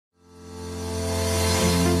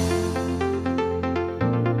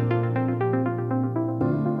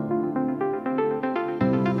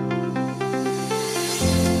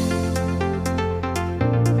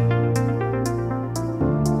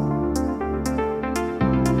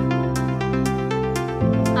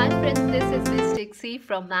Ashley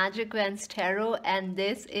from Magic Vans Tarot, and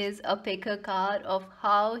this is a picker card of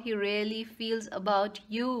how he really feels about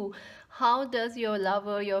you. How does your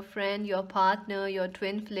lover, your friend, your partner, your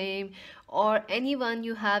twin flame, or anyone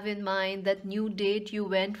you have in mind, that new date you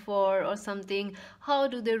went for or something, how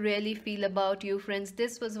do they really feel about you, friends?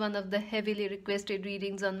 This was one of the heavily requested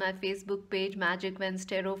readings on my Facebook page, Magic Vans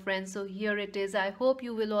Tarot, friends. So here it is. I hope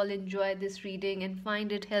you will all enjoy this reading and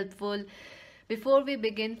find it helpful. Before we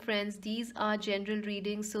begin, friends, these are general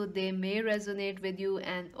readings, so they may resonate with you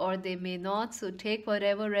and or they may not. So take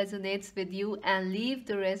whatever resonates with you and leave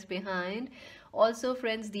the rest behind. Also,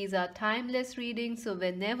 friends, these are timeless readings, so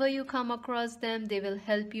whenever you come across them, they will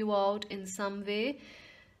help you out in some way.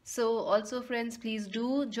 So also, friends, please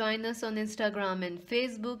do join us on Instagram and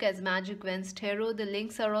Facebook as Magic Vans Tarot. The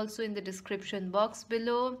links are also in the description box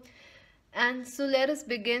below. And so let us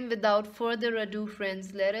begin without further ado,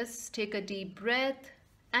 friends. Let us take a deep breath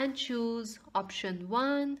and choose option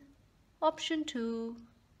 1, option 2,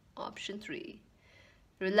 option 3.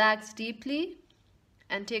 Relax deeply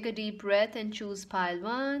and take a deep breath and choose pile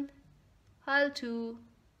 1, pile 2,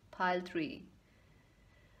 pile 3.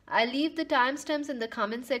 I leave the timestamps in the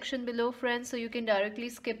comment section below, friends, so you can directly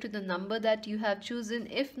skip to the number that you have chosen.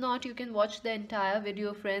 If not, you can watch the entire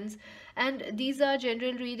video, friends. And these are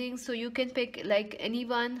general readings, so you can pick like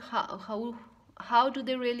anyone. How do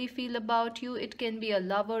they really feel about you? It can be a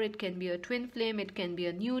lover, it can be a twin flame, it can be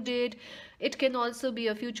a new date, it can also be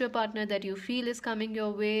a future partner that you feel is coming your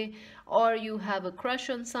way, or you have a crush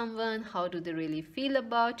on someone. How do they really feel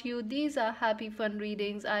about you? These are happy fun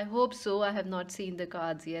readings. I hope so. I have not seen the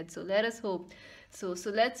cards yet, so let us hope. So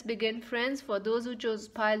let's begin, friends. For those who chose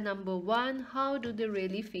pile number 1, how do they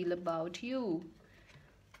really feel about you?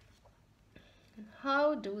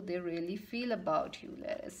 How do they really feel about you?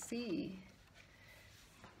 Let us see.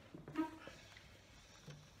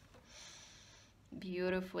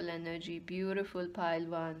 Beautiful energy, beautiful pile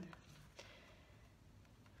 1.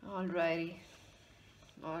 Alrighty.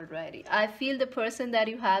 I feel the person that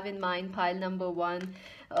you have in mind, pile number 1,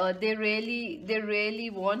 they really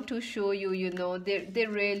want to show you, they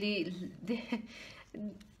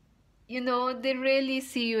really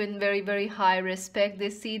see you in very, very high respect. They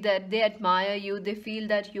see that they admire you. They feel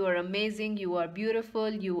that you are amazing, you are beautiful,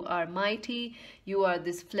 you are mighty, you are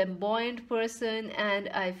this flamboyant person. And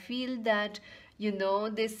I feel that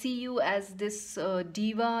they see you as this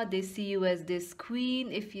diva. They see you as this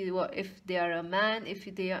queen. If they are a man, if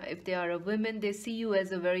they are a woman, they see you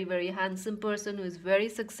as a very, very handsome person who is very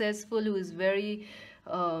successful, who is very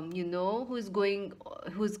who's going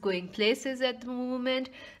places at the moment.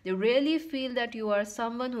 They really feel that you are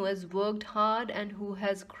someone who has worked hard and who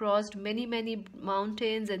has crossed many, many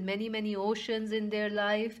mountains and many, many oceans in their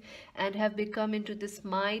life and have become into this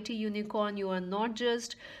mighty unicorn. You are not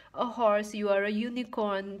just a horse, you are a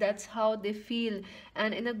unicorn. That's how they feel,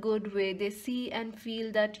 and in a good way. They see and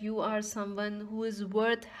feel that you are someone who is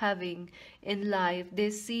worth having in life. They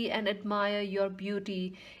see and admire your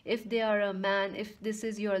beauty. If they are a man, if this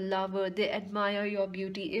is your lover, they admire your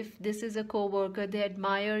beauty. If this is a co-worker, they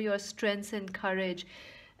admire your strengths and courage.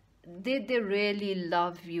 They really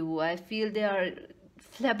love you. I feel they are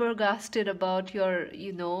flabbergasted about your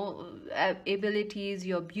abilities,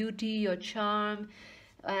 your beauty, your charm,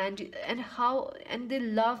 and they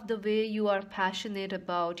love the way you are passionate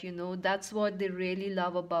about, that's what they really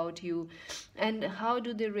love about you. And how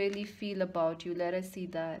do they really feel about you? Let us see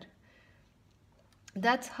that.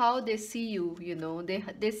 That's how they see you.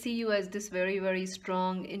 They see you as this very, very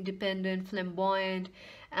strong, independent, flamboyant,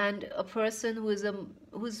 and a person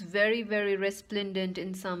who's very, very resplendent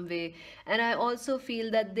in some way. And I also feel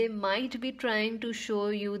that they might be trying to show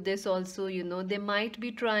you this also. They might be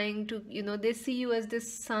trying to, they see you as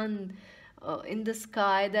this sun in the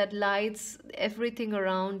sky that lights everything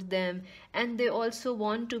around them, and they also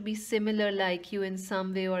want to be similar like you in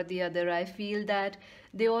some way or the other. I feel that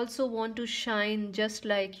they also want to shine just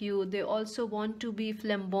like you. They also want to be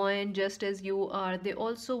flamboyant just as you are. They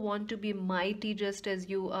also want to be mighty just as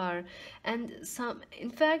you are. And in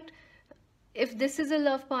fact, if this is a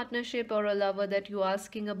love partnership or a lover that you're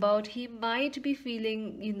asking about, he might be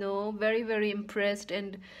feeling, very, very impressed,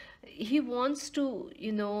 and he wants to,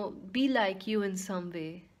 be like you in some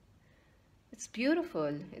way. It's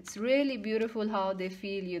beautiful. It's really beautiful how they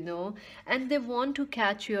feel, and they want to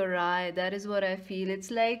catch your eye. That is what I feel.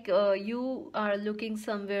 It's like you are looking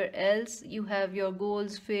somewhere else. You have your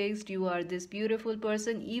goals fixed. You are this beautiful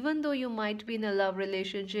person, even though you might be in a love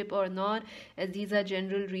relationship or not, as these are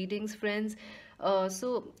general readings, friends.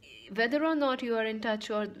 So whether or not you are in touch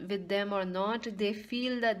or with them or not, they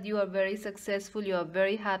feel that you are very successful, you are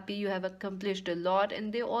very happy, you have accomplished a lot,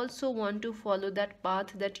 and they also want to follow that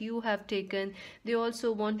path that you have taken. They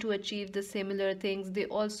also want to achieve the similar things. They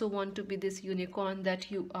also want to be this unicorn that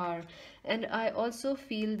you are. And I also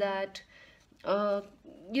feel that uh,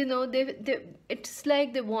 they it's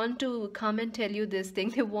like they want to come and tell you this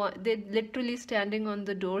thing. They're literally standing on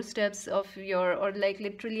the doorsteps of your, or like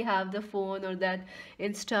literally have the phone or that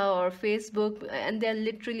Insta or Facebook, and they're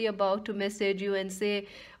literally about to message you and say,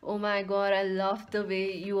 oh my god, I love the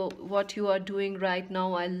way what you are doing right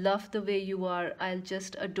now, I love the way you are, I'll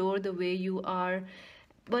just adore the way you are.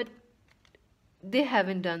 But they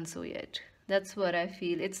haven't done so yet. That's what I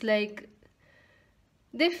feel. It's like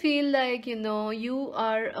they feel like, you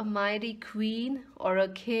are a mighty queen or a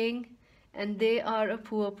king, and they are a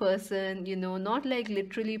poor person, not like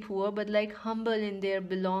literally poor, but like humble in their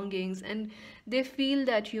belongings. And they feel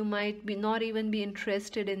that you might be not even be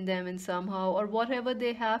interested in them in somehow, or whatever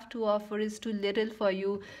they have to offer is too little for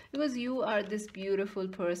you, because you are this beautiful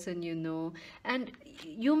person, and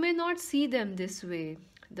you may not see them this way.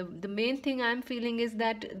 The main thing I'm feeling is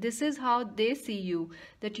that this is how they see you,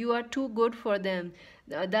 that you are too good for them.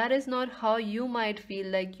 That is not how you might feel.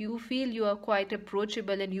 Like, you feel you are quite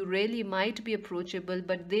approachable, and you really might be approachable,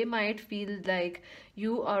 but they might feel like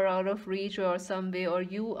you are out of reach or some way, or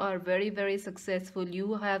you are very, very successful,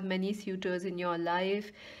 you have many suitors in your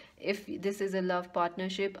life. If this is a love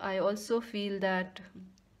partnership, I also feel that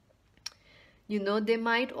they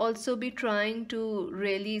might also be trying to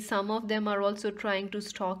really, some of them are also trying to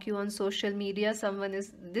stalk you on social media. Someone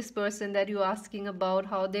is this person that you're asking about,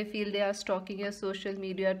 how they feel they are stalking your social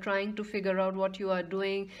media, trying to figure out what you are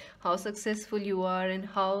doing, how successful you are, and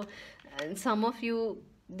how, and some of you,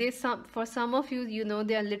 for some of you,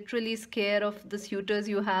 they are literally scared of the suitors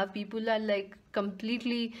you have. People are like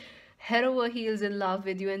completely head over heels in love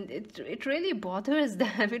with you, and it really bothers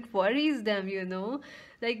them. It worries them,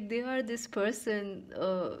 like they are this person,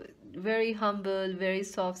 very humble, very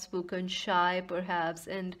soft spoken, shy perhaps,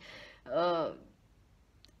 and uh,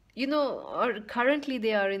 or currently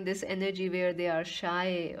they are in this energy where they are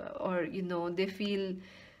shy, or they feel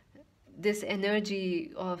this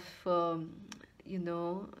energy of you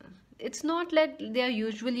know it's not like they are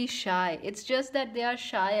usually shy, it's just that they are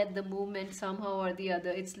shy at the moment somehow or the other.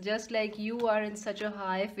 It's just like you are in such a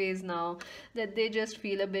high phase now that they just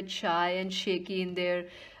feel a bit shy and shaky in their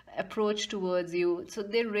approach towards you. So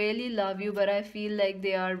they really love you, but I feel like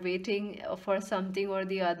they are waiting for something or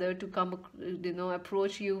the other to come,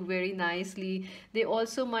 approach you very nicely. They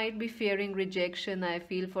also might be fearing rejection. I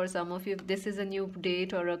feel for some of you, if this is a new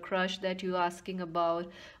date or a crush that you're asking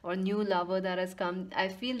about, or new lover that has come, I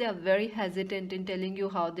feel they are very hesitant in telling you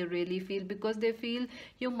how they really feel, because they feel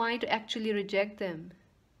you might actually reject them.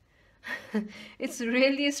 It's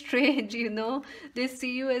really strange, They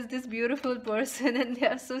see you as this beautiful person and they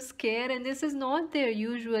are so scared, and this is not their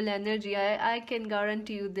usual energy. I can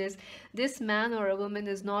guarantee you this. This man or a woman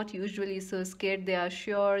is not usually so scared. They are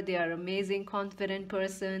sure, they are amazing, confident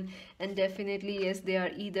person, and definitely, yes, they are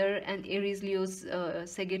either an Aries, Leo,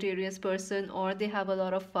 Sagittarius person, or they have a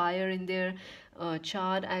lot of fire in their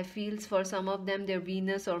chart. I feel for some of them their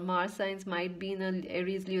Venus or Mars signs might be in a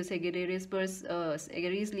Aries, Leo, Sagittarius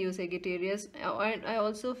Aries, Leo, Sagittarius. I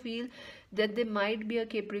also feel that they might be a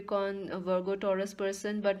Capricorn, a Virgo, Taurus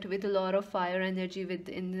person, but with a lot of fire energy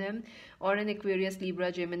within them, or an Aquarius,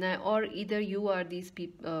 Libra, Gemini, or either you are these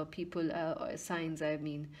people, signs, I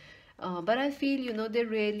mean. But I feel, they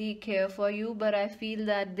really care for you, but I feel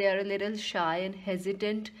that they are a little shy and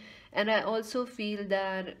hesitant. And I also feel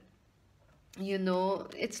that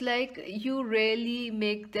it's like you really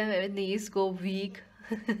make their knees go weak.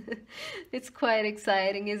 It's quite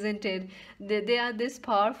exciting, isn't it? They are this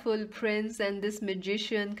powerful prince and this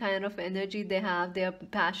magician kind of energy they have. They are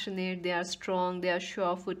passionate, they are strong, they are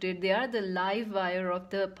sure-footed, they are the live wire of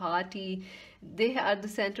the party. They are the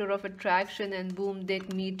center of attraction, and boom, they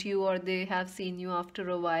meet you, or they have seen you after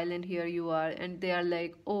a while, and here you are, and they are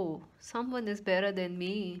like, oh, someone is better than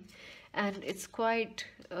me. And it's quite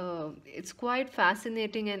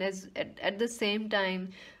fascinating, and at the same time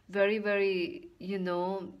very, very,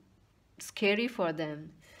 scary for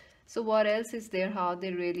them. So what else is there, how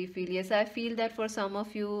they really feel? Yes, I feel that for some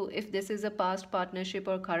of you, if this is a past partnership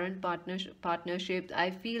or current partnership,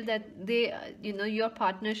 I feel that they, your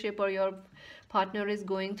partnership or your partner is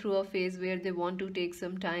going through a phase where they want to take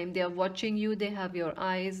some time. They are watching you, they have your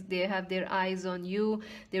eyes, they have their eyes on you,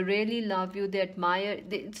 they really love you, they admire.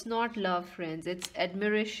 It's not love, friends, it's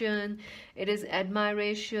admiration, it is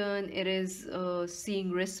admiration, it is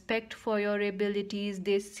seeing respect for your abilities.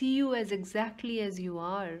 They see you as exactly as you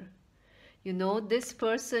are. This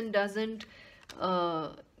person doesn't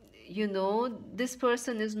uh, this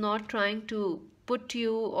person is not trying to put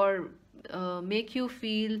you or make you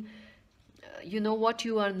feel what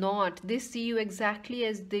you are not. They see you exactly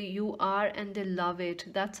as you are, and they love it.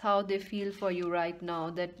 That's how they feel for you right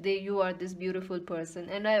now, that you are this beautiful person.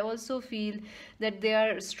 And I also feel that they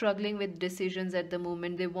are struggling with decisions at the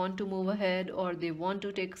moment. They want to move ahead, or they want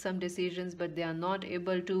to take some decisions, but they are not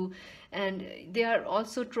able to. And they are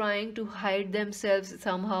also trying to hide themselves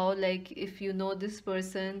somehow, like if you know this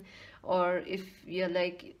person, or if you're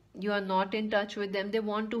like you are not in touch with them, they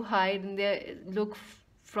want to hide, and they look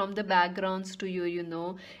from the backgrounds to you.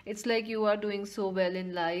 It's like you are doing so well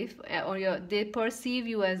in life, or they perceive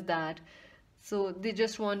you as that, so they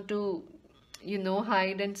just want to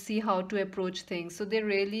hide and see how to approach things. So they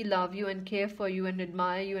really love you and care for you and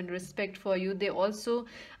admire you and respect for you. They also,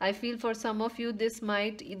 I feel for some of you, this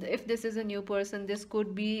might, if this is a new person, this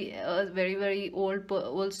could be a very, very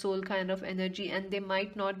old soul kind of energy, and they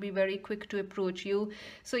might not be very quick to approach you.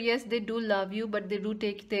 So yes, they do love you, but they do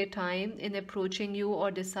take their time in approaching you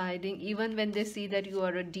or deciding. Even when they see that you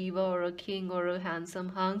are a diva or a king or a handsome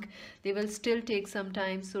hunk, they will still take some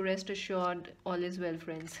time. So rest assured, all is well,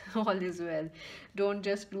 friends. All is well. Don't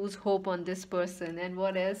just lose hope on this person. And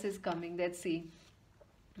what else is coming? Let's see.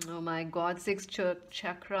 Oh my God, sixth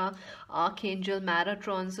chakra, Archangel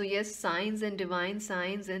Metatron. So yes, signs and divine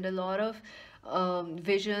signs, and a lot of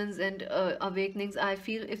visions and awakenings. I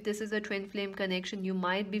feel if this is a twin flame connection, you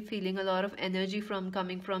might be feeling a lot of energy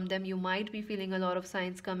coming from them. You might be feeling a lot of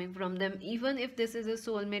signs coming from them. Even if this is a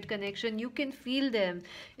soulmate connection, you can feel them.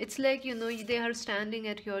 It's like, they are standing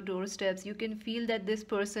at your doorsteps. You can feel that this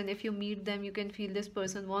person, if you meet them, you can feel this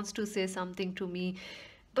person wants to say something to me.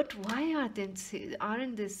 But why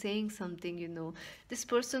aren't they saying something? This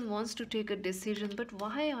person wants to take a decision, but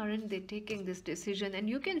why aren't they taking this decision? And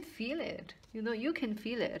you can feel it. You can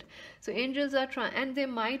feel it. So angels are trying, and they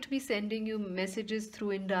might be sending you messages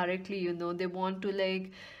through indirectly. They want to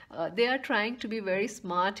they are trying to be very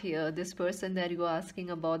smart here. This person that you're asking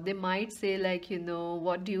about, they might say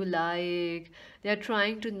what do you like? They're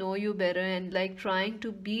trying to know you better, and trying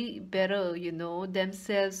to be better,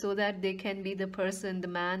 themselves, so that they can be the person, the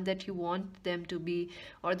man that you want them to be,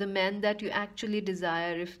 or the man that you actually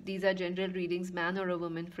desire. If these are general readings, man or a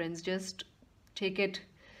woman, friends, just take it,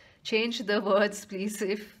 change the words, please,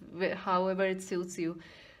 if however it suits you.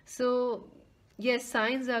 So yes,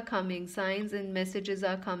 signs are coming, signs and messages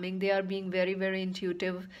are coming. They are being very, very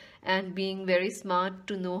intuitive and being very smart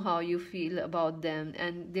to know how you feel about them,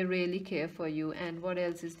 and they really care for you. And what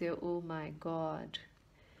else is there? Oh my God.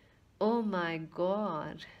 Oh my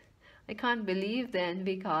God. I can't believe the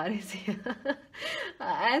envy card is here.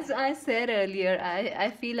 As I said earlier, I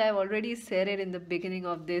feel I've already said it in the beginning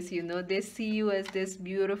of this, they see you as this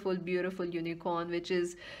beautiful, beautiful unicorn, which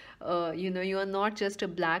is, you are not just a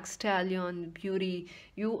black stallion beauty.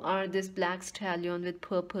 You are this black stallion with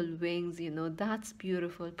purple wings, that's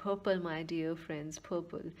beautiful. Purple, my dear friends,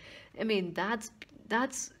 purple. I mean, that's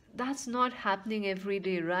not happening every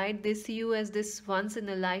day, right? They see you as this once in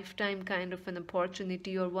a lifetime kind of an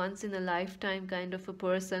opportunity, or once in a lifetime kind of a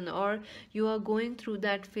person, or you are going through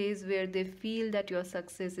that phase where they feel that your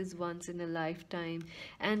success is once in a lifetime,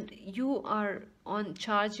 and you are on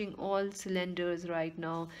charging all cylinders right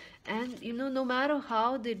now. And no matter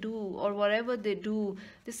how they do or whatever they do,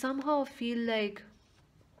 they somehow feel like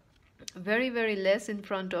very, very less in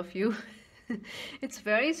front of you. It's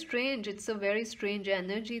very strange. It's a very strange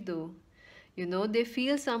energy, though. They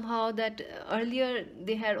feel somehow that earlier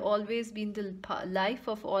they had always been the life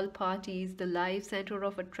of all parties, the life center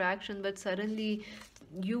of attraction, but suddenly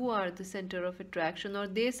you are the center of attraction, or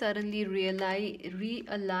they suddenly realign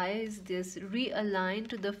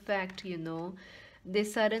to the fact, they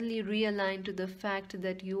suddenly realign to the fact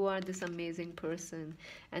that you are this amazing person.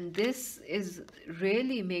 And this is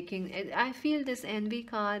really making, I feel this envy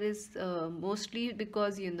card is mostly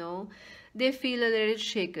because they feel a little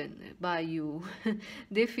shaken by you.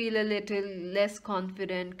 They feel a little less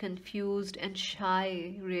confident, confused and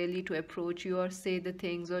shy really to approach you or say the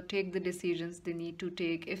things or take the decisions they need to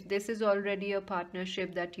take. If this is already a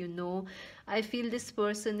partnership that I feel this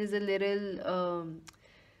person is a little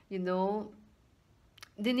you know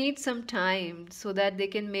they need some time so that they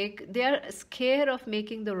can make, they are scared of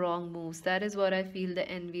making the wrong moves. That is what I feel the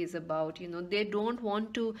envy is about. They don't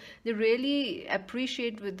want to, they really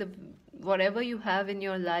appreciate with the whatever you have in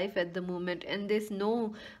your life at the moment, and they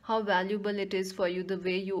know how valuable it is for you the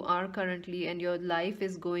way you are currently and your life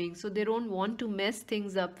is going, so they don't want to mess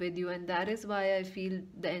things up with you, and that is why I feel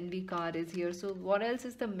the envy card is here. So what else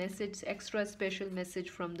is the message, extra special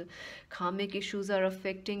message from the karmic issues are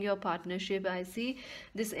affecting your partnership? I see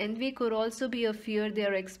this envy could also be a fear they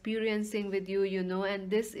are experiencing with you, and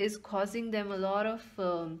this is causing them a lot of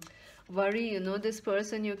worry. This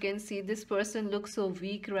person, you can see this person looks so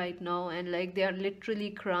weak right now, and like they are literally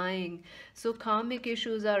crying. So karmic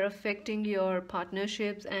issues are affecting your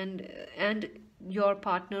partnerships and your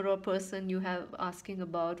partner or person you have asking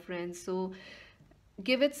about, friends. So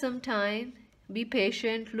give it some time, be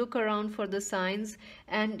patient, look around for the signs,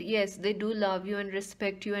 and yes, they do love you and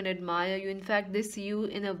respect you and admire you. In fact, they see you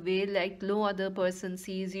in a way like no other person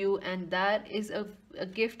sees you, and that is a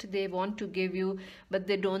gift they want to give you, but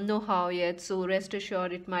they don't know how yet. So rest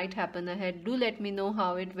assured, it might happen ahead. Do let me know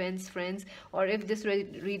how it went, friends, or if this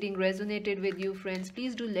reading resonated with you, friends,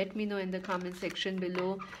 please do let me know in the comment section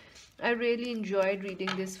below. I really enjoyed reading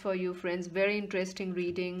this for you, friends. Very interesting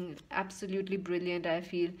reading. Absolutely brilliant, I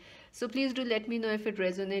feel. So please do let me know if it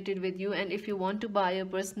resonated with you. And if you want to buy a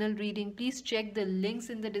personal reading, please check the links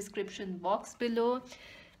in the description box below.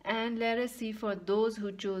 And let us see, for those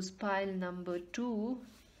who chose pile number 2,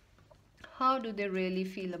 how do they really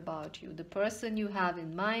feel about you? The person you have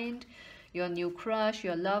in mind, your new crush,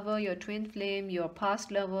 your lover, your twin flame, your past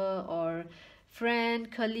lover, or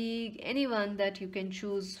friend, colleague, anyone that you can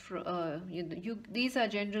choose. These are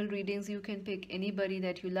general readings. You can pick anybody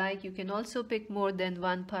that you like. You can also pick more than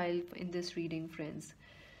one pile in this reading, friends.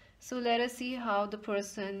 So let us see how the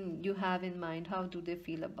person you have in mind, how do they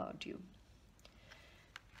feel about you?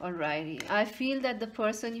 Alrighty, I feel that the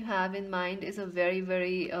person you have in mind is a very,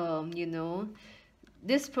 very,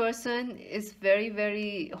 this person is very,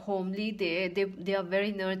 very homely. They are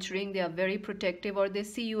very nurturing. They are very protective, or they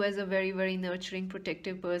see you as a very, very nurturing,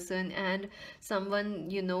 protective person, and someone,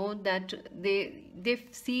 that they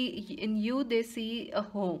see in you. They see a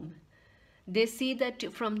home. They see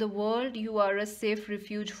that from the world you are a safe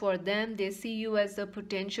refuge for them. They see you as a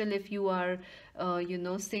potential. If you are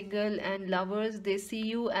single and lovers, they see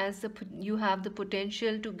you as you have the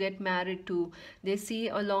potential to get married to. They see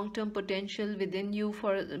a long-term potential within you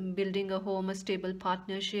for building a home, a stable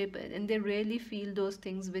partnership, and they really feel those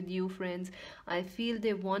things with you, friends. I feel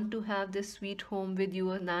they want to have this sweet home with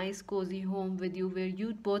you, a nice cozy home with you, where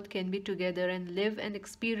you both can be together and live and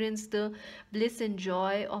experience the bliss and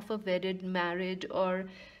joy of a wedded marriage or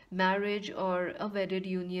a wedded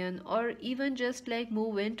union, or even just like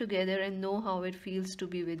move in together and know how it feels to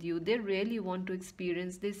be with you. They really want to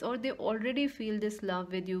experience this, or they already feel this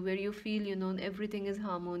love with you, where you feel everything is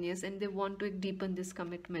harmonious, and they want to deepen this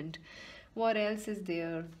commitment. What else is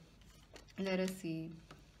there? Let us see.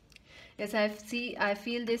 Yes, I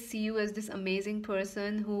feel they see you as this amazing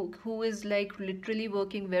person who is like literally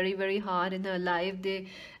working very, very hard in her life.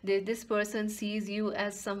 This person sees you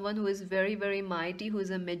as someone who is very, very mighty, who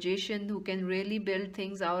is a magician, who can really build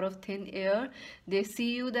things out of thin air. They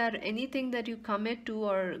see you that anything that you commit to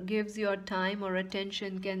or gives your time or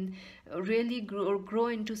attention can really grow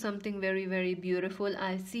into something very, very beautiful.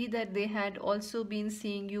 I see that they had also been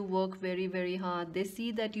seeing you work very, very hard. They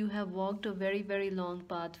see that you have walked a very, very long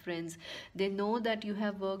path, friends. They know that you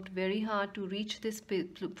have worked very hard to reach this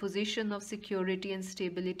position of security and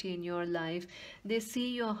stability in your life. They see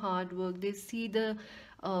your hard work. They see the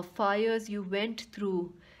fires you went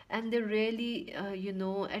through, and they really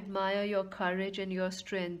admire your courage and your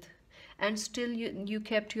strength, and still you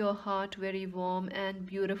kept your heart very warm and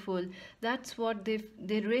beautiful. That's what they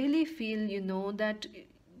really feel, that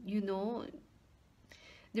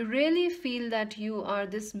they really feel that you are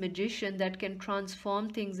this magician that can transform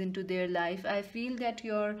things into their life. I feel that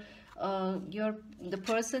the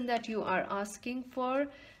person that you are asking for,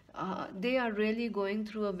 they are really going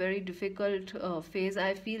through a very difficult phase.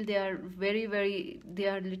 I feel they are they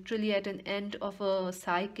are literally at an end of a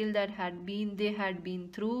cycle that they had been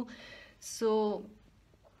through. So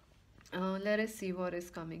let us see what is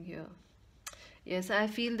coming here. Yes, I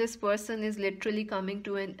feel this person is literally coming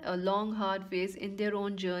to a long, hard phase in their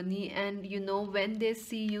own journey. And when they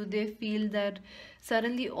see you, they feel that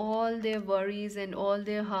suddenly all their worries and all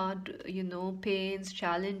their hard, pains,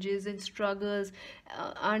 challenges, and struggles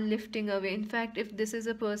are lifting away. In fact, if this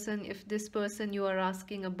person you are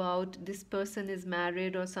asking about, this person is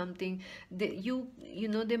married or something,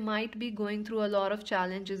 they might be going through a lot of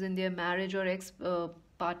challenges in their marriage or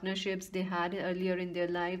partnerships they had earlier in their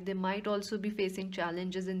life. They might also be facing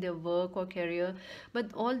challenges in their work or career,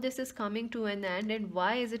 but all this is coming to an end. And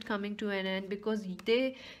why is it coming to an end? Because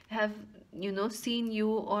they have, seen you,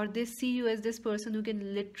 or they see you as this person who can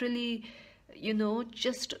literally,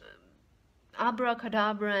 just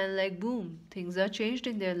abracadabra, and like boom, things are changed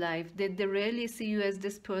in their life. They rarely see you as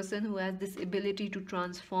this person who has this ability to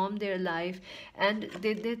transform their life, and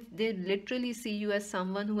they literally see you as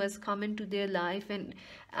someone who has come into their life and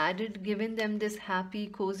given them this happy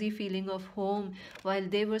cozy feeling of home while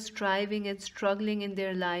they were striving and struggling in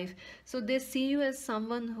their life. So they see you as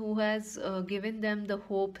someone who has given them the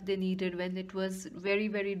hope they needed when it was very,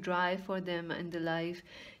 very dry for them in the life.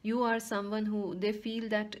 You are someone who they feel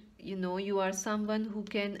that, you are someone who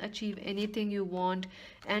can achieve anything you want,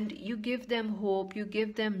 and you give them hope, you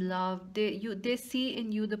give them love. They see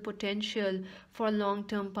in you the potential for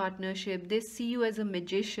long-term partnership. They see you as a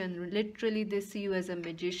magician. Literally, they see you as a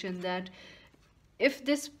magician, that if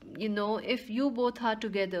this, if you both are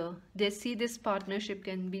together, they see this partnership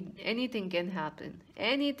can be, anything can happen.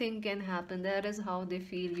 Anything can happen. That is how they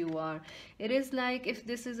feel you are. It is like if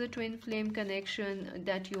this is a twin flame connection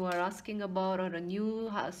that you are asking about, or a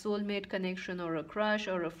new soulmate connection, or a crush,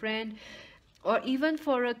 or a friend, or even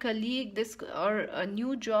for a colleague, this, or a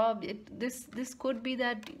new job, this could be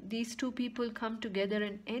that these two people come together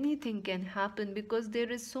and anything can happen, because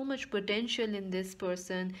there is so much potential in this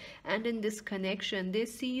person and in this connection. They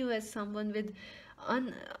see you as someone with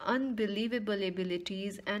unbelievable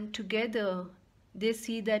abilities, and together they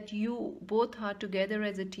see that you both are together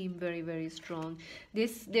as a team very, very strong. They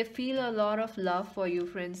feel a lot of love for you,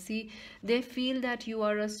 friends. See, they feel that you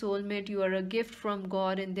are a soulmate, you are a gift from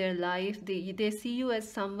God in their life. They see you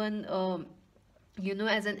as someone,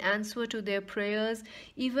 as an answer to their prayers.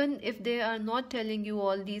 Even if they are not telling you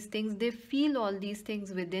all these things, they feel all these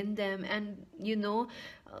things within them. And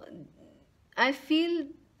I feel,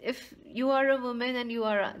 if you are a woman and you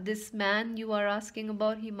are this man you are asking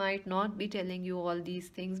about, he might not be telling you all these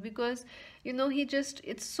things, because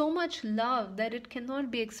it's so much love that it cannot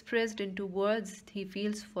be expressed into words. He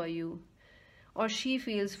feels for you, or she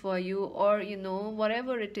feels for you, or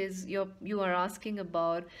whatever it is you are asking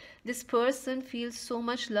about. This person feels so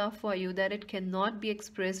much love for you that it cannot be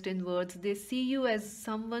expressed in words. They see you as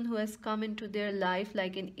someone who has come into their life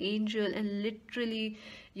like an angel, and literally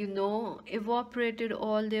evaporated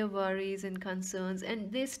all their worries and concerns. And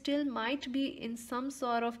they still might be in some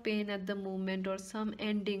sort of pain at the moment, or some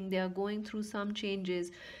ending, they are going through some changes.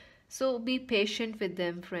 So be patient with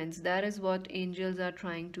them, friends. That is what angels are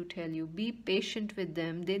trying to tell you. Be patient with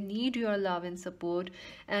them. They need your love and support.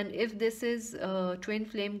 And if this is a twin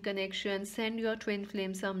flame connection, send your twin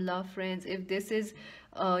flame some love, friends. If this is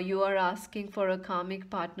you are asking for a karmic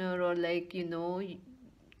partner, or like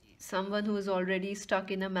someone who is already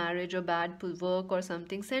stuck in a marriage or bad work or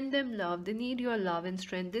something, send them love. They need your love and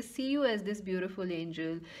strength. They see you as this beautiful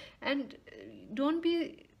angel. And don't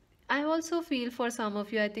be, I also feel for some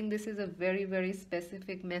of you, I think this is a very, very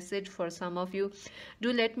specific message for some of you.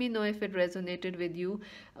 Do let me know if it resonated with you.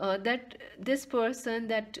 That this person,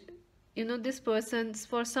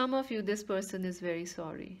 for some of you, this person is very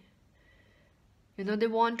sorry. They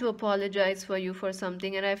want to apologize for you for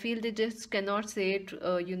something, and I feel they just cannot say it.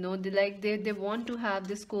 They want to have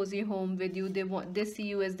this cozy home with you. They see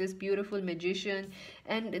you as this beautiful magician,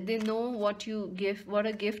 and they know what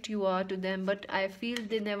a gift you are to them. But I feel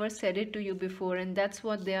they never said it to you before, and that's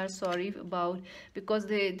what they are sorry about, because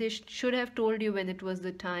they should have told you when it was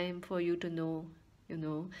the time for you to know.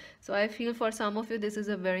 So I feel for some of you this is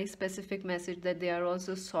a very specific message, that they are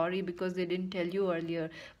also sorry because they didn't tell you earlier,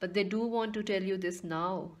 but they do want to tell you this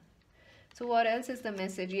now. So what else is the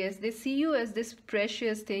message? Yes, they see you as this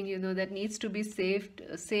precious thing, that needs to be saved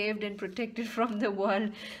and protected from the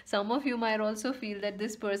world. Some of you might also feel that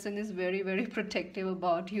this person is very, very protective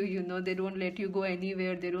about you. They don't let you go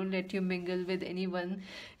anywhere. They don't let you mingle with anyone,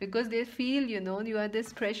 because they feel, you are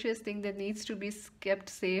this precious thing that needs to be kept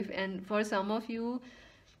safe. And for some of you,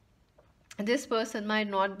 this person might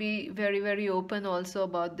not be very, very open also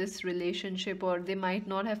about this relationship, or they might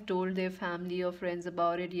not have told their family or friends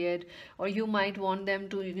about it yet. Or you might want them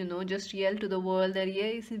to just yell to the world that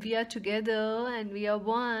yes, we are together and we are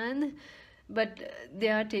one, but they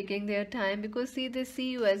are taking their time, because see, they see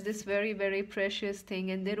you as this very, very precious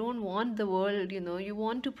thing, and they don't want the world, you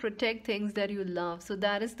want to protect things that you love. So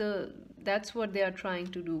that's what they are trying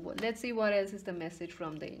to do. Let's see what else is the message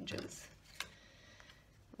from the angels.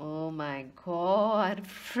 Oh my God,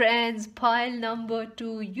 friends, pile number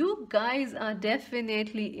 2. You guys are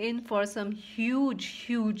definitely in for some huge,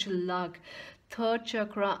 huge luck. third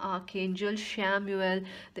chakra archangel Samuel,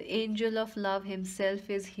 the angel of love himself,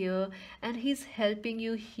 is here, and he's helping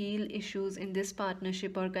you heal issues in this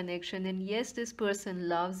partnership or connection. And yes, this person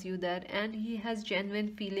loves you, that, and he has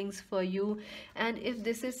genuine feelings for you. And if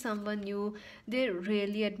this is someone new, they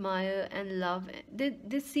really admire and love.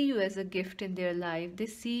 They see you as a gift in their life. They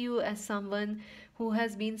see you as someone who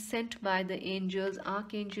has been sent by the angels.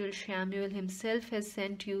 Archangel Samuel himself has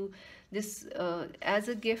sent you this as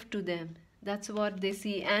a gift to them. That's what they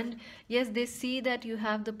see. And yes, they see that you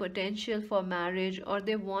have the potential for marriage, or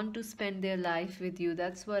they want to spend their life with you.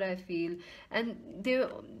 That's what I feel. And they,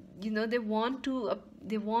 they want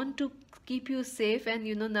to keep you safe, and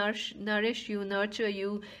nourish you, nurture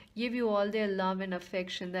you, give you all their love and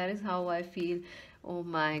affection. That is how I feel. Oh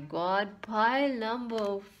my God, pile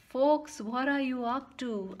number, folks, what are you up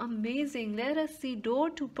to? Amazing. Let us see.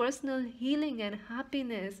 Door to personal healing and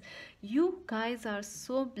happiness. You guys are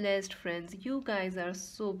so blessed, friends. You guys are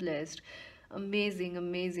so blessed. Amazing,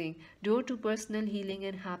 amazing. Door to personal healing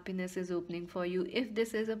and happiness is opening for you. If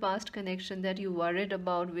this is a past connection that you worried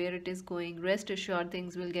about where it is going, rest assured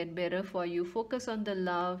things will get better for you. Focus on the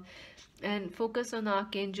love and focus on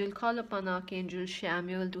Archangel. Call upon Archangel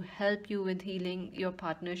Samuel to help you with healing your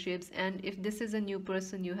partnerships. And if this is a new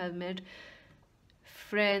person you have met,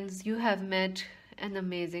 friends, you have met an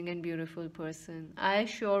amazing and beautiful person. I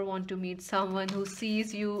sure want to meet someone who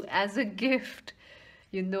sees you as a gift.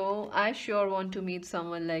 I sure want to meet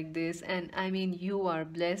someone like this. And I mean, you are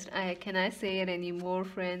blessed. Can I say it anymore,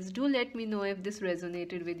 friends? Do let me know if this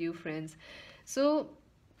resonated with you, friends. So,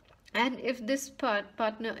 and if this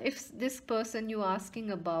partner, if this person you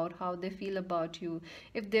asking about how they feel about you,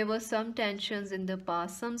 if there were some tensions in the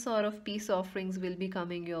past, some sort of peace offerings will be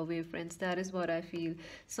coming your way, friends. That is what I feel.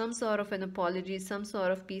 Some sort of an apology, some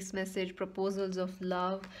sort of peace message, proposals of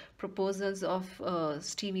love, proposals of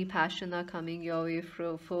steamy passion are coming your way,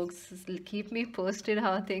 folks. Keep me posted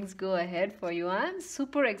how things go ahead for you. I'm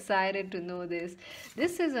super excited to know this.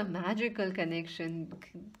 This is a magical connection.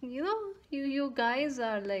 You guys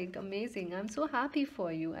are like amazing. I'm so happy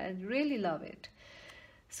for you. I really love it.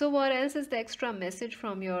 So what else is the extra message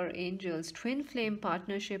from your angels? Twin flame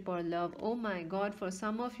partnership or love. Oh my God, for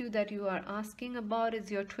some of you that you are asking about is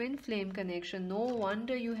your twin flame connection. No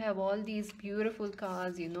wonder you have all these beautiful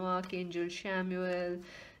cards, Archangel Samuel,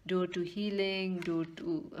 door to healing, door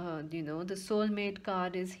to, the soulmate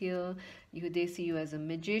card is here. They see you as a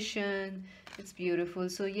magician. It's beautiful.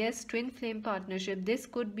 So yes, twin flame partnership. This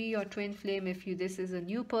could be your twin flame. This is a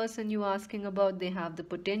new person you asking about, they have the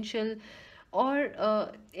potential. Or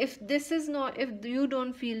if you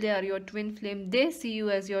don't feel they are your twin flame, they see you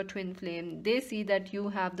as your twin flame. They see that you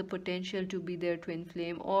have the potential to be their twin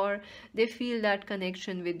flame, or they feel that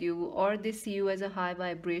connection with you, or they see you as a high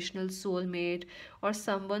vibrational soulmate, or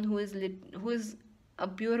someone who is a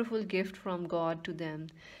beautiful gift from God to them.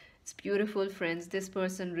 It's beautiful, friends. This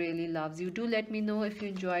person really loves you. Do let me know if you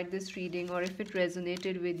enjoyed this reading or if it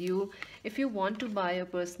resonated with you. If you want to buy a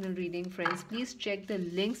personal reading, friends, please check the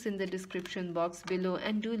links in the description box below,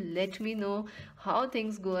 and do let me know how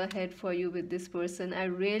things go ahead for you with this person. I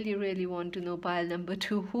really, really want to know, pile number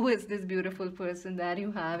 2, who is this beautiful person that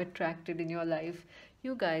you have attracted in your life?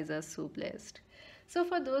 You guys are so blessed. So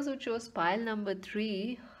for those who chose pile number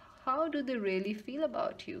 3, how do they really feel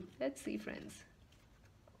about you? Let's see, friends.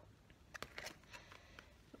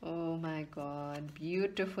 Oh my God,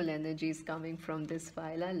 beautiful energies coming from this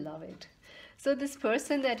file. I love it. So this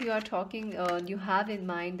person that you are talking, you have in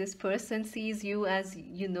mind, this person sees you as,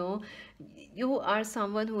 you are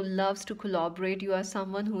someone who loves to collaborate. You are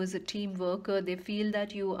someone who is a team worker. They feel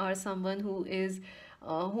that you are someone who is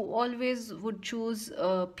who always would choose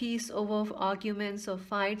peace over arguments or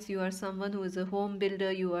fights. You are someone who is a home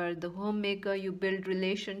builder. You are the homemaker. You build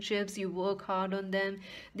relationships. You work hard on them.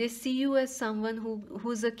 They see you as someone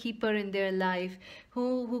who's a keeper in their life,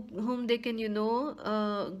 whom they can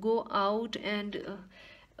go out and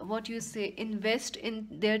invest in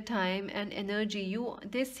their time and energy.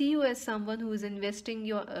 They see you as someone who is investing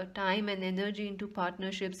your time and energy into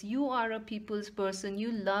partnerships. You are a people's person.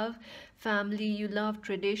 You love family, you love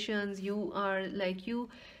traditions. You are like, you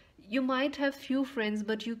might have few friends,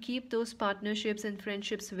 but you keep those partnerships and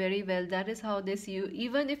friendships very well. That is how they see you.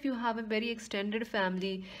 Even if you have a very extended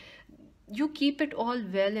family, you keep it all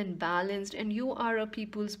well and balanced, and you are a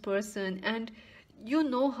people's person, and you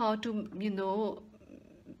know how to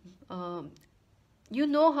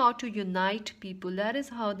how to unite people. That is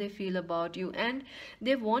how they feel about you, and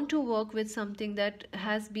they want to work with something that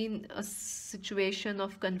has been a situation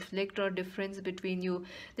of conflict or difference between you.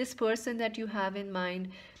 This person that you have in mind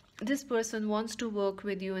this person wants to work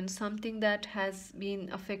with you in something that has been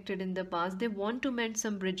affected in the past. They want to mend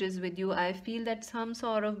some bridges with you. I feel that some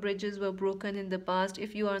sort of bridges were broken in the past.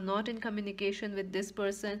 If you are not in communication with this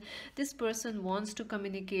person wants to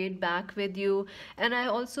communicate back with you. And I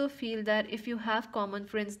also feel that if you have common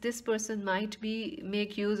friends, this person might be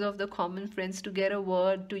make use of the common friends to get a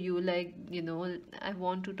word to you, like, I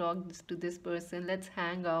want to talk to this person, let's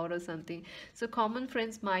hang out or something. So common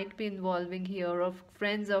friends might be involving here, or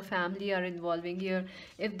friends or family are involving here.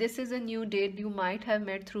 If this is a new date, you might have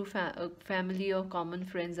met through family or common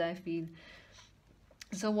friends, I feel.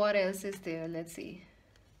 So what else is there? Let's see.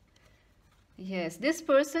 Yes, this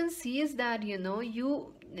person sees that,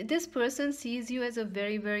 this person sees you as a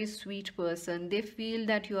very, very sweet person. They feel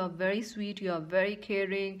that you are very sweet, you are very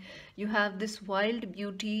caring, you have this wild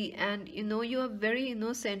beauty, and you are very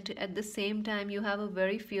innocent. At the same time, you have a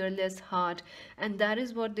very fearless heart, and that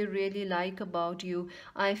is what they really like about you.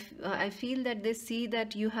 I feel that they see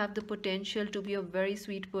that you have the potential to be a very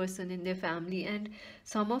sweet person in their family. And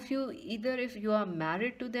some of you, either if you are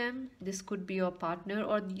married to them, this could be your partner,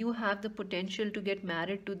 or you have the potential to get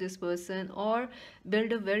married to this person or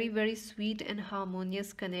build a very, very sweet and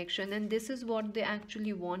harmonious connection. And this is what they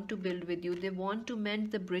actually want to build with you. They want to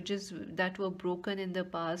mend the bridges that were broken in the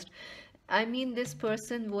past. I mean, this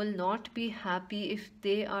person will not be happy if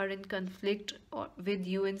they are in conflict with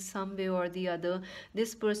you in some way or the other.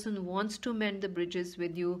 This person wants to mend the bridges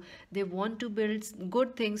with you. They want to build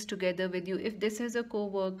good things together with you. If this is a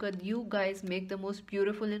co-worker, you guys make the most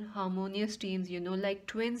beautiful and harmonious teams, like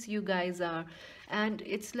twins you guys are. And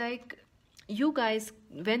it's like, you guys,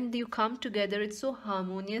 when you come together, it's so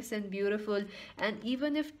harmonious and beautiful. And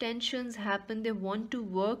even if tensions happen, they want to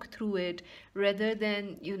work through it rather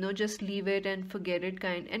than just leave it and forget it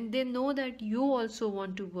kind. And they know that you also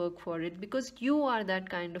want to work for it, because you are that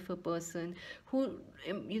kind of a person who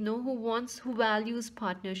who values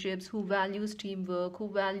partnerships, who values teamwork, who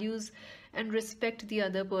values and respect the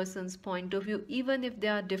other person's point of view, even if they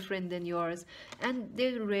are different than yours. And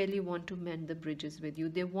they really want to mend the bridges with you.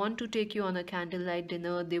 They want to take you on a candlelight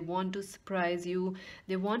dinner. They want to surprise you.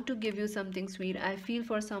 They want to give you something sweet. I feel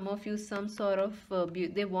for some of you, some sort of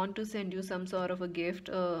they want to send you some sort of a gift,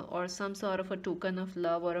 or some sort of a token of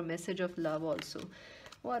love, or a message of love also.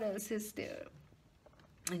 What else is there?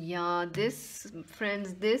 Yeah, this,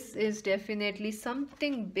 friends, this is definitely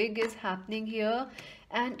something big is happening here.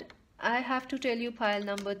 And I have to tell you, pile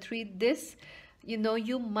number 3, this,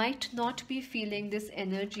 you might not be feeling this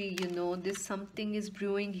energy, this something is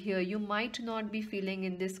brewing here. You might not be feeling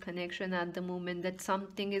in this connection at the moment that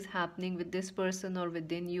something is happening with this person or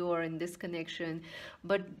within you or in this connection.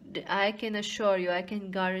 But I can assure you, I can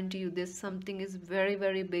guarantee you, this something is very,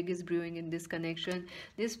 very big is brewing in this connection.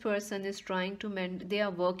 This person is trying to mend, they are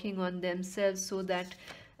working on themselves, so that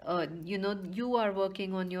you are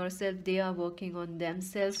working on yourself, they are working on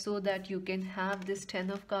themselves, so that you can have this 10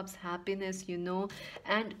 of cups happiness,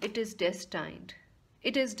 and it is destined.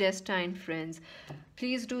 It is destined, friends.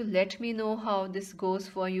 Please do let me know how this goes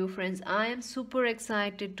for you, friends. I am super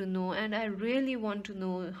excited to know, and I really want to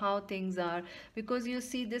know how things are, because you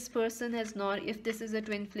see, this person has not, if this is a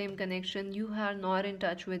twin flame connection, you are not in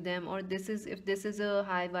touch with them, or this is, if this is a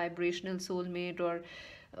high vibrational soulmate, or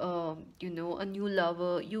a new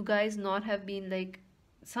lover, you guys not have been like,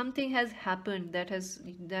 something has happened that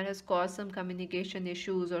has caused some communication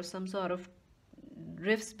issues or some sort of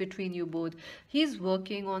rifts between you both. He's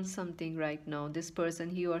working on something right now, this person,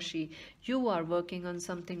 he or she. You are working on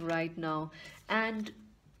something right now, and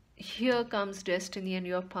here comes destiny, and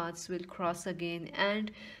your paths will cross again.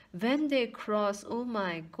 And when they cross, oh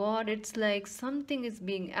my god, it's like something is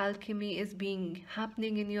being, alchemy is being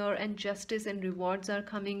happening in your, and justice and rewards are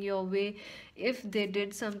coming your way. If they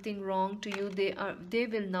did something wrong to you, they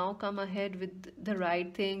will now come ahead with the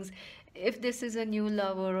right things. If this is a new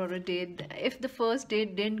lover or a date, if the first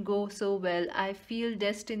date didn't go so well, I feel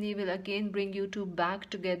destiny will again bring you two back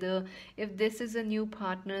together. If this is a new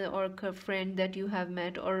partner or friend that you have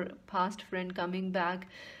met, or past friend coming back,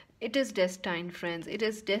 it is destined, friends. It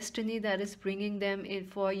is destiny that is bringing them in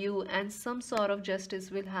for you, and some sort of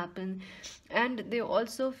justice will happen. And they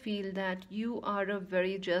also feel that you are a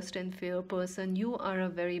very just and fair person. You are a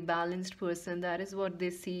very balanced person. That is what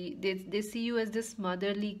they see. They see you as this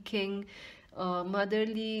motherly king,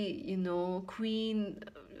 motherly, queen.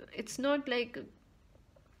 It's not like,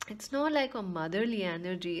 it's not like a motherly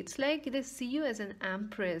energy. It's like they see you as an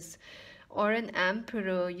empress or an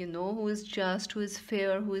emperor, who is just, who is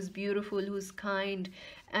fair, who is beautiful, who is kind,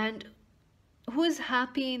 and who is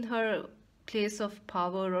happy in her place of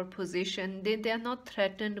power or position. They are not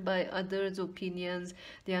threatened by others' opinions,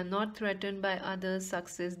 they are not threatened by others'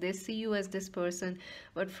 success. They see you as this person.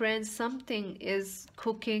 But friends, something is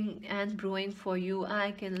cooking and brewing for you.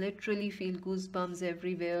 I can literally feel goosebumps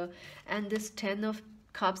everywhere. And this 10 of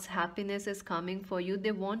cups happiness is coming for you.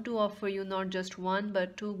 They want to offer you not just one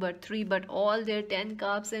but two but three but all their 10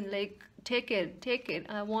 cups, and like, take it, take it,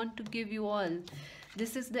 I want to give you all.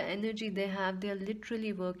 This is the energy they have. They are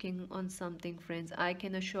literally working on something, friends. I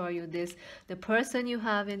can assure you this. The person you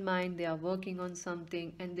have in mind, they are working on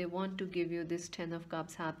something and they want to give you this 10 of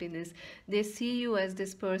cups happiness. They see you as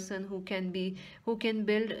this person who can be, who can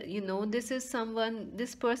build, you know, this is someone,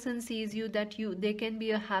 this person sees you that they can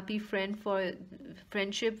be a happy friend for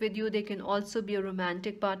friendship with you. They can also be a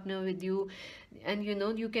romantic partner with you, and you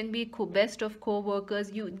know, you can be best of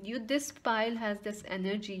co-workers. You this pile has this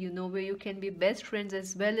energy, you know, where you can be best friends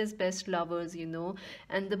as well as best lovers, you know,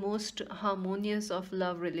 and the most harmonious of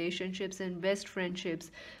love relationships and best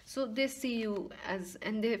friendships. So they see you as,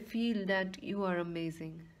 and they feel that you are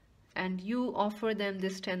amazing, and you offer them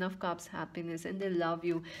this 10 of cups happiness, and they love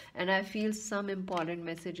you. And I feel some important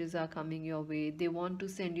messages are coming your way. They want to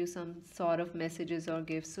send you some sort of messages or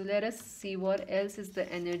gifts. So let us see what else is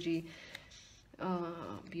the energy.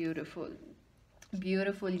 Beautiful,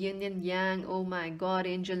 beautiful, yin and yang. Oh my god,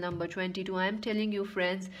 angel number 22. I'm telling you,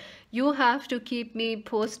 friends, you have to keep me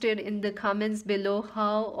posted in the comments below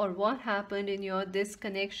how or what happened in your this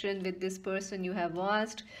connection with this person you have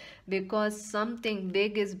asked, because something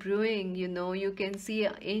big is brewing. You know, you can see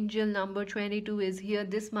angel number 22 is here.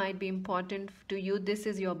 This might be important to you. This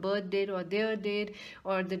is your birth date or their date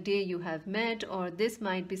or the day you have met, or this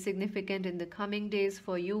might be significant in the coming days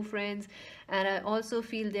for you, friends. And I also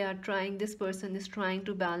feel they are trying, this person is trying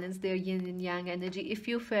to balance their yin and yang energy. If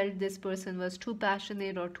you felt this person was too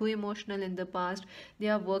passionate or too emotional in the past, they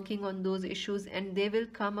are working on those issues, and they will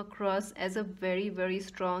come across as a very, very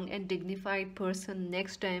strong and dignified person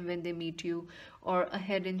next time when they meet you, or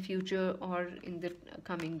ahead in future or in the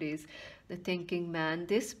coming days. The thinking man,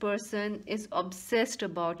 this person is obsessed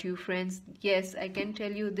about you, friends. Yes, I can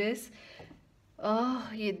tell you this. Oh,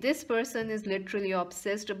 yeah, this person is literally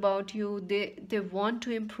obsessed about you. They want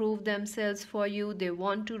to improve themselves for you. They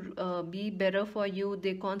want to be better for you.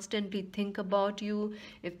 They constantly think about you.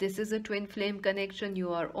 If this is a twin flame connection,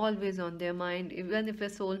 you are always on their mind. Even if a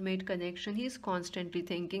soulmate connection, he's constantly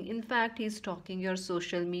thinking. In fact, he's stalking your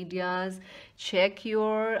social medias. Check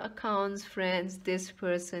your accounts, friends. This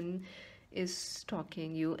person is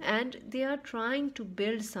stalking you, and they are trying to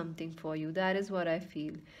build something for you. That is what I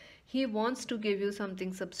feel. He wants to give you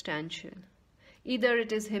something substantial. Either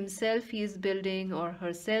it is himself he is building, or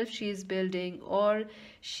herself she is building, or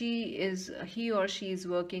he or she is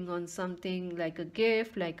working on something like a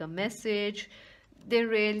gift, like a message. They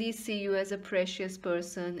really see you as a precious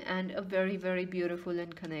person and a very, very beautiful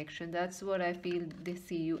in connection. That's what I feel they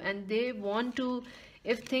see you. And they want to,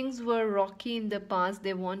 if things were rocky in the past,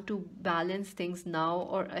 they want to balance things now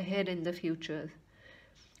or ahead in the future.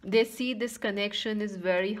 They see this connection is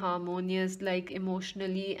very harmonious, like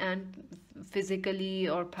emotionally and physically,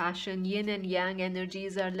 or passion. Yin and yang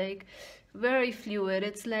energies are like very fluid.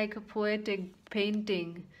 It's like a poetic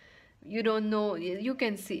painting. You don't know, you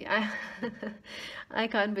can see. I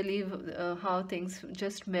can't believe how things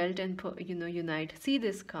just melt and, you know, unite. See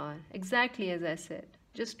this car, exactly as I said.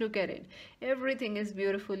 Just look at it. Everything is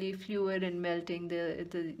beautifully fluid and melting,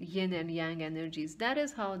 the yin and yang energies. That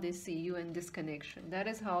is how they see you in this connection. That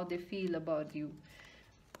is how they feel about you.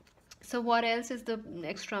 So what else is the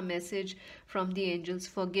extra message from the angels?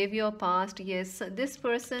 Forgive your past. Yes, this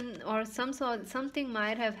person or something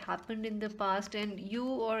might have happened in the past, and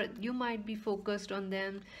you might be focused on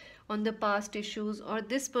them, on the past issues, or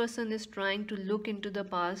this person is trying to look into the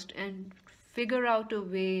past and figure out a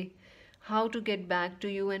way how to get back to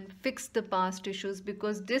you and fix the past issues,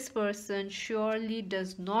 because this person surely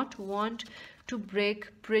does not want to break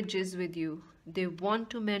bridges with you. They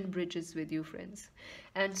want to mend bridges with you, friends.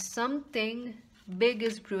 And something big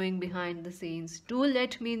is brewing behind the scenes. Do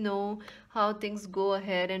let me know how things go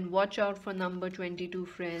ahead, and watch out for number 22,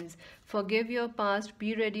 friends. Forgive your past,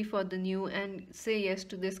 be ready for the new, and say yes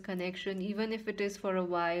to this connection, even if it is for a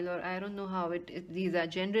while, or I don't know how these are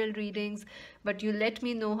general readings, but you let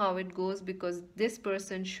me know how it goes, because this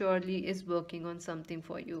person surely is working on something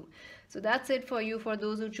for you. So that's it for you, for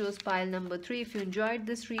those who chose pile number 3. If you enjoyed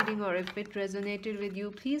this reading or if it resonated with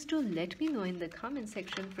you, please do let me know in the comment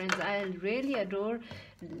section, friends. I'll really adore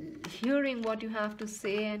hearing what you have to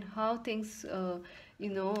say and how things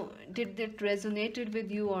did it resonated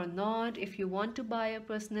with you or not? If you want to buy a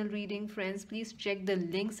personal reading, friends, please check the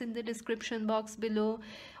links in the description box below.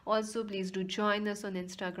 Also, please do join us on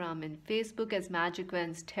Instagram and Facebook as Magic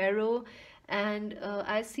Vans Tarot, and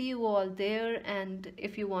I see you all there. And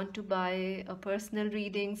if you want to buy a personal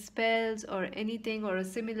reading, spells, or anything, or a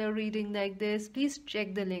similar reading like this, please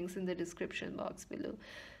check the links in the description box below.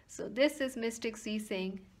 So this is Mystic C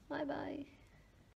saying bye bye.